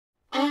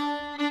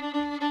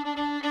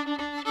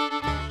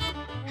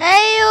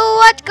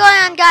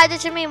guys,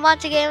 it's me,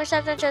 Monty Gamer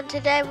something.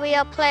 Today we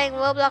are playing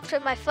Roblox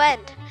with my friend.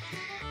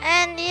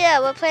 And yeah,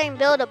 we're playing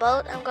Build a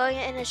Boat. I'm going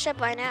in a ship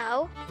right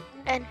now.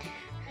 And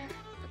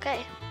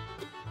okay.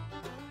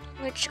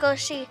 Let's go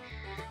see.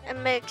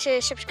 And make sure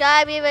you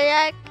subscribe,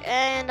 react,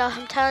 and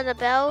turn the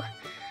bell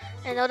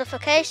and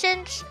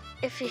notifications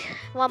if you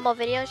want more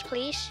videos,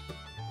 please.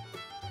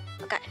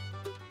 Okay.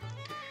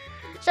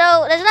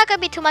 So there's not gonna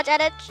be too much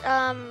edits.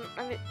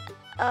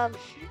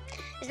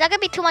 It's not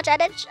gonna be too much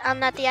edits. I'm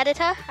not the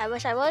editor. I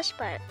wish I was,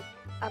 but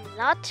I'm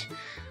not.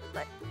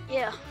 But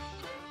yeah,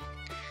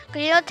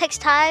 cause it takes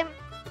time,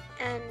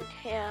 and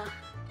yeah.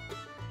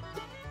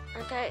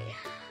 Okay.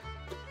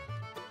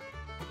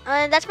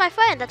 And that's my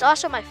friend. That's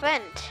also my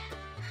friend.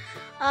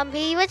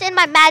 He was in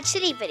my Mad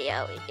City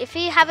video. If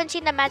you haven't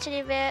seen the Mad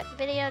City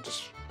video,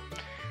 just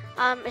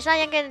it's not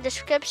in the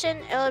description.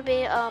 It will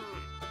be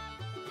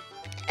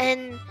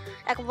in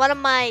like one of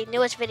my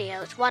newest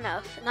videos.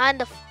 Not in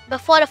the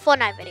before the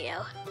Fortnite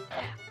video.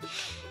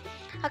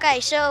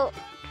 Okay, so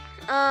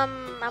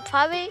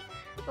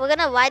we're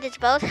gonna ride this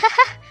boat.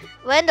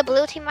 We're in the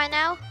blue team right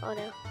now. Oh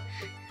no.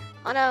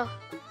 Oh no.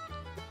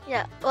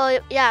 Yeah, well,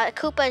 yeah,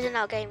 Cooper is in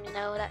our game, you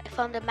know,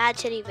 from the Mad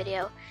City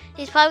video.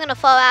 He's probably gonna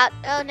fall out.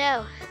 Oh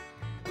no.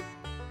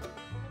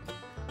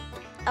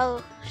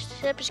 Oh,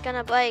 ship is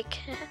gonna break.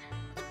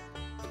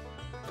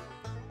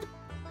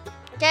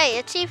 Okay,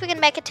 let's see if we can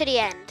make it to the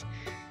end.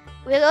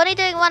 We're only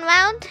doing one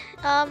round.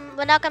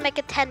 We're not gonna make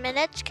it 10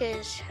 minutes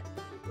because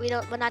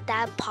we're not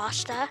that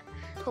imposter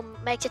who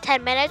makes it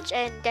 10 minutes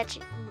and gets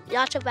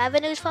lots of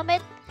revenues from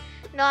it.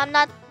 No, I'm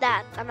not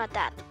that.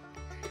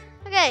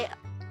 Okay.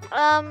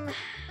 I'm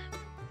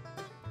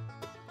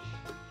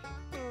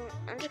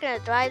just gonna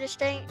drive this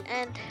thing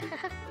and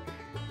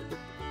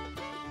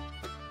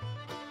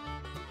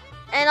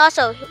and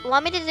also, you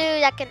want me to do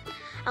I'm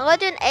gonna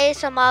do an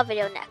ASMR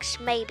video next,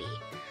 maybe.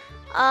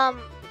 I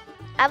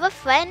have a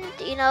friend,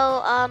 you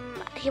know,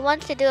 he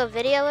wants to do a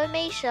video with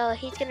me, so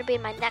he's gonna be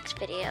in my next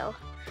video.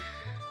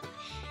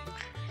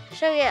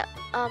 So yeah,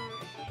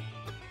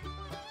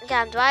 okay,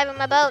 I'm driving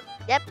my boat.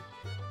 Yep.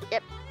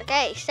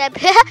 Okay, Seb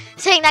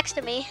sitting next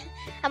to me.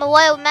 I'm a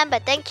loyal member.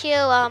 Thank you,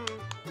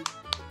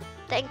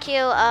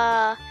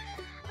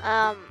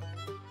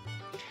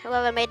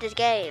 whoever made this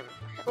game.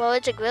 Well,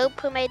 it's a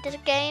group who made this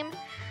game.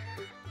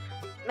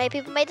 Many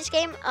people made this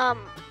game.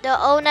 The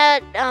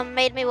owner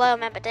made me loyal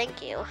member.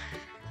 Thank you.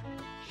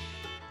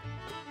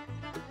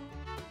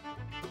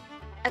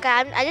 Okay,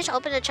 I just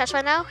opened the chest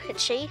right now.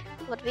 Let's see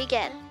what we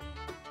get.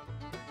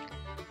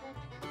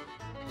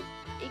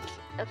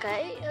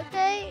 Okay.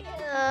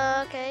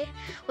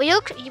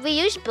 We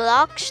use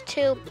blocks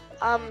to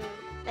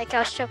make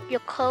your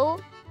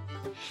code.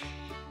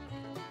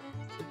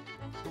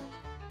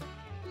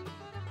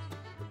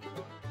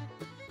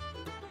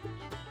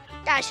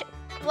 Guys,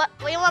 what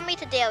do you want me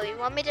to do? You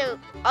want me to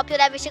upload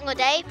every single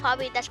day?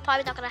 That's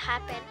probably not gonna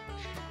happen.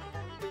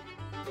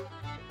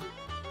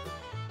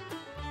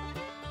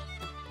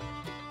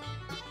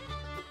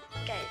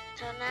 Okay,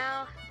 so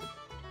now,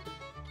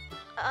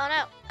 oh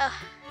no,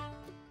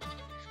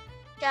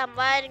 yeah, I'm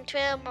riding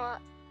through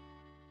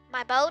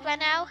my boat right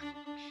now.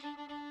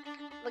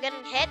 We're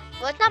getting hit.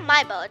 Well, it's not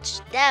my boat,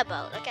 it's their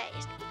boat. Okay,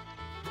 it's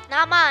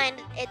not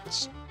mine.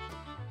 It's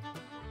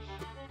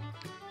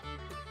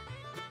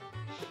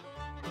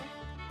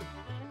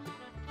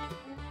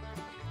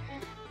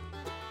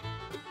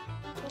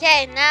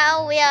okay.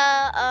 Now we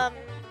are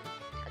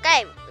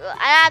okay.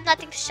 I have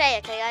nothing to say.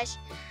 Okay, guys.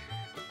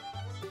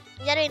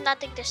 Literally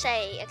nothing to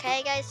say.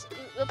 Okay, guys.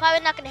 You're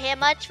probably not gonna hear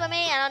much from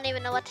me. I don't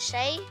even know what to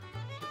say.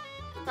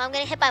 I'm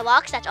getting hit by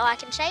rocks, that's all I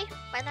can say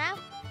right now.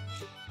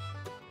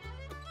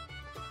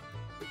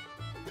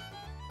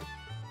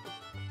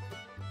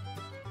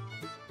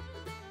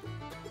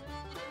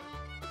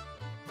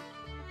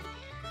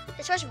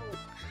 This was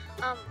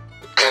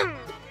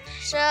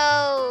so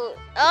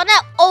oh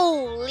no,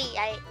 holy,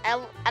 I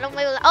don't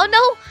really, oh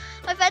no,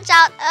 my friend's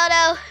out. Oh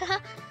no.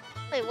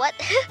 Wait, what?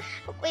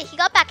 Wait, he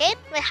got back in?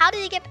 Wait, how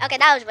did he get? Okay,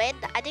 that was weird.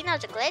 I think that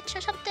was a glitch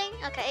or something.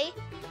 Okay.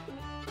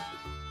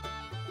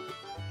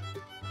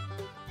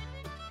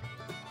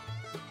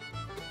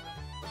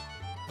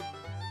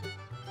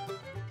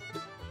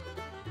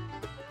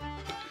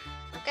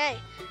 Okay,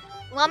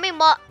 want me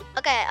more?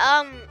 Okay,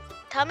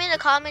 tell me in the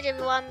comments if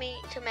you want me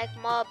to make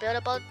more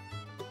buildable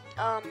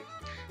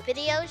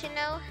videos, you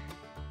know,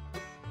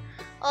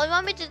 or you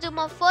want me to do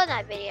more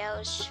Fortnite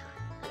videos.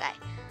 Okay,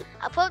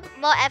 I'll put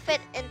more effort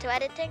into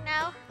editing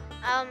now.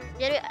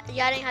 You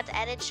don't have to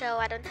edit, so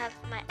I don't have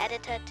my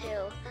editor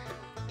to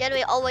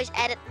always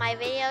edit my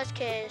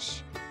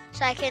videos,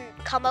 so I can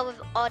come up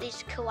with all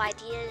these cool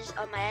ideas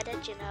on my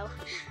edit, you know.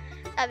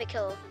 That'd be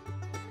cool.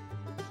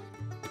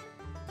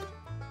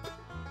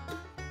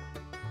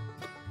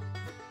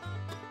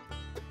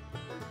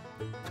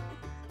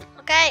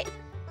 Okay,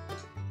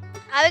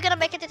 are we gonna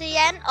make it to the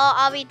end, or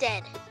are we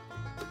dead?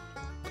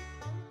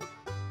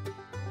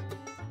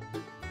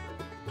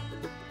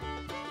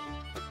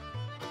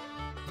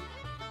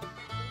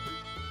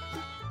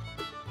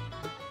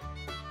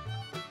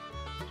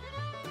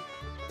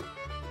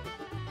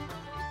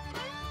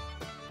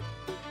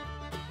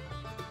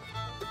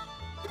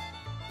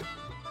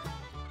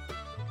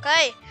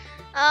 Okay.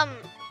 I'm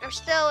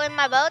still in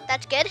my boat.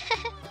 That's good.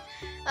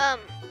 um.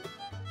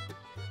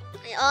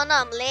 Oh no,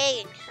 I'm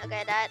lagging.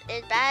 Okay, that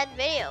is bad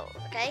video.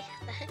 Okay.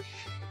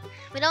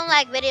 We don't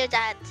like videos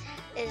that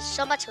is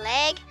so much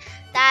lag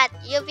that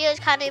your viewers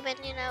can't even,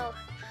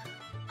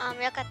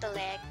 look at the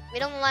lag. We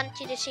don't want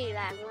you to see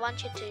lag. We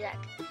want you to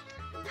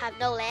have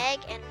no lag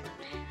and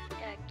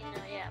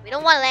we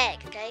don't want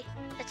lag. Okay,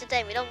 that's the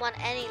thing. We don't want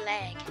any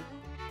lag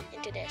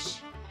into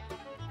this.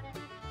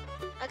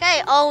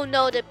 Okay. Oh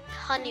no, the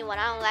honey one.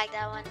 I don't like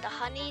that one. The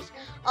honeys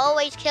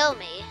always kill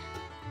me.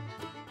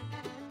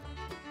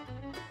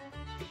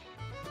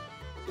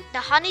 The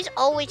honeys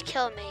always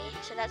kill me,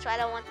 so that's why I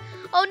don't want.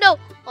 Oh no!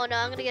 Oh no!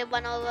 I'm gonna get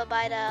run over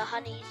by the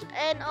honeys.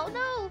 And oh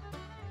no!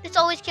 This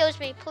always kills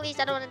me. Please,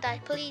 I don't want to die.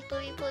 Please,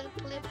 please, please,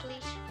 please,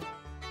 please.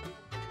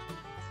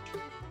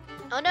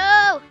 Oh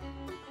no!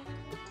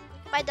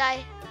 If I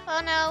die.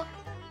 Oh no!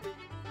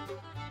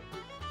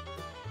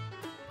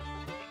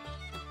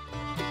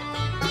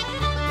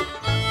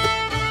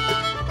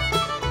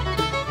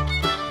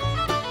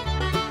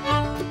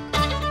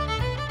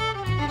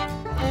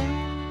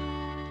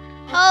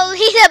 Holy,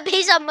 the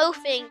bees are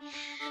moving.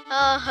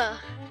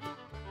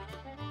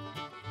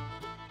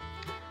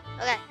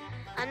 Okay,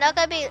 I'm not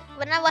gonna be,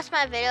 when I watch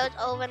my videos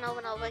over and over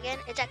and over again,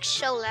 it's like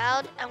so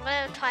loud. I'm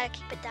gonna try to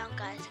keep it down,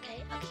 guys,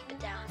 okay? I'll keep it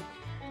down.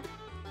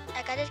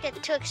 Like, I just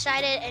get too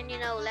excited and,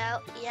 yell,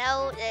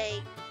 well,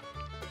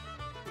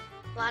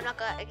 I'm not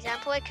gonna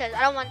example it because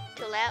I don't want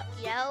to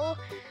yell.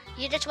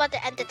 You just want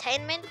the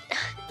entertainment.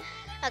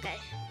 Okay.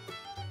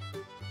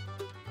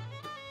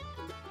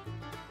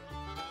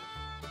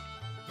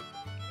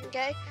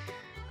 Okay,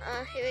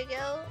 here we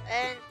go,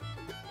 and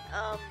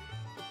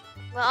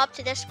we're up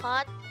to this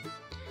part.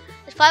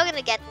 It's probably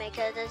gonna get me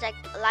because there's like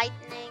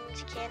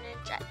lightnings,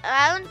 cannons.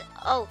 I don't.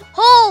 Oh,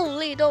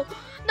 holy no!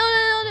 No!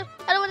 I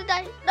don't want to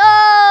die. No!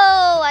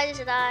 I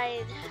just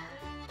died.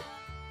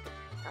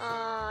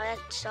 Oh,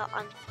 that's so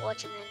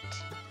unfortunate.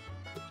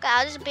 Okay,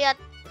 I'll just be at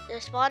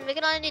the spawn. We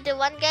can only do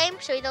one game,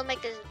 so we don't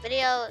make this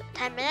video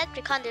 10 minutes.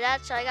 We can't do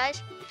that. Sorry,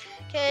 guys,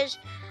 because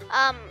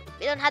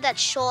we don't have that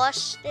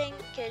source thing,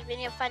 because we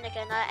need to find like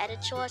another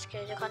edit source,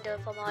 because you can't do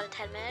it for more than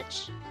 10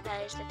 minutes.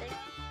 That is the thing.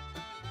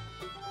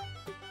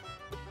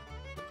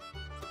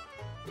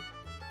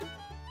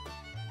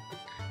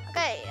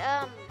 Okay,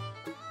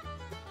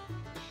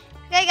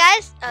 okay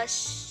guys, I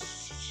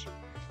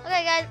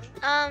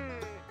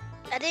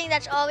think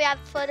that's all we have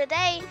for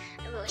today,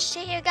 and we'll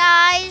see you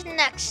guys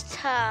next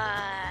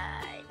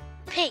time.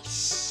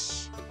 Peace.